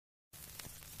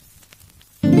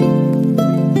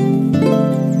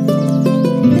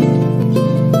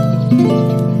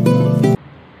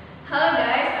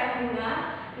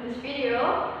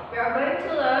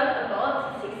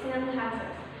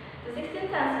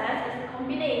tenses is a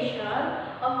combination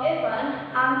of even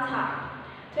and time.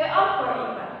 There are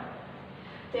 4 even.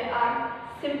 There are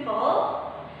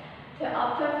simple, there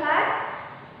are perfect,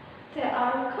 there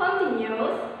are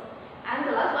continuous, and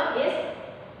the last one is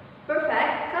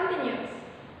perfect continuous.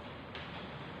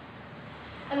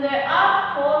 And there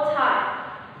are 4 types.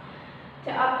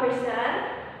 There are present,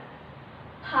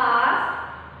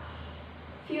 past,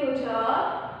 future,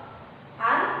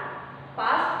 and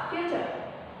past future.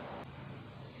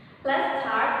 Let's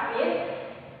start with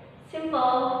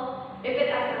simple. Repeat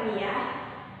after me, yeah.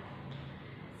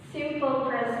 Simple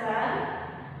present,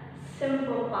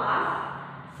 simple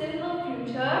past, simple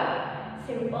future,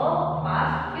 simple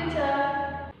past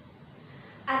future.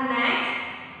 And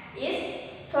next is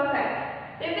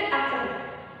perfect. Repeat after me.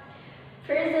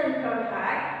 Present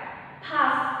perfect,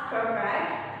 past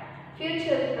perfect,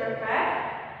 future perfect,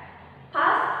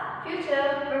 past future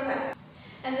perfect.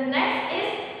 And the next is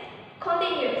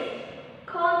continuous.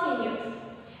 Continuous.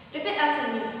 Repeat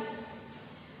after me.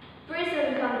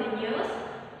 Present continuous,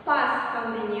 past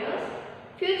continuous,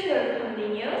 future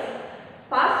continuous,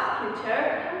 past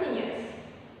future continuous.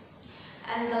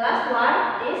 And the last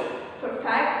one is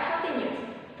perfect continuous.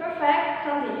 Perfect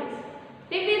continuous.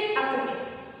 Repeat after me.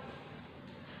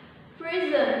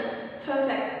 Present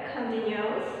perfect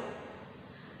continuous,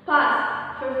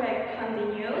 past perfect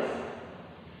continuous,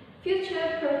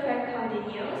 future perfect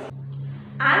continuous,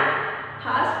 and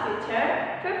past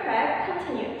future perfect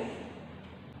continuous.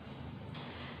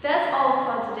 That's all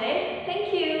for today.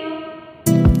 Thank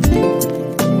you.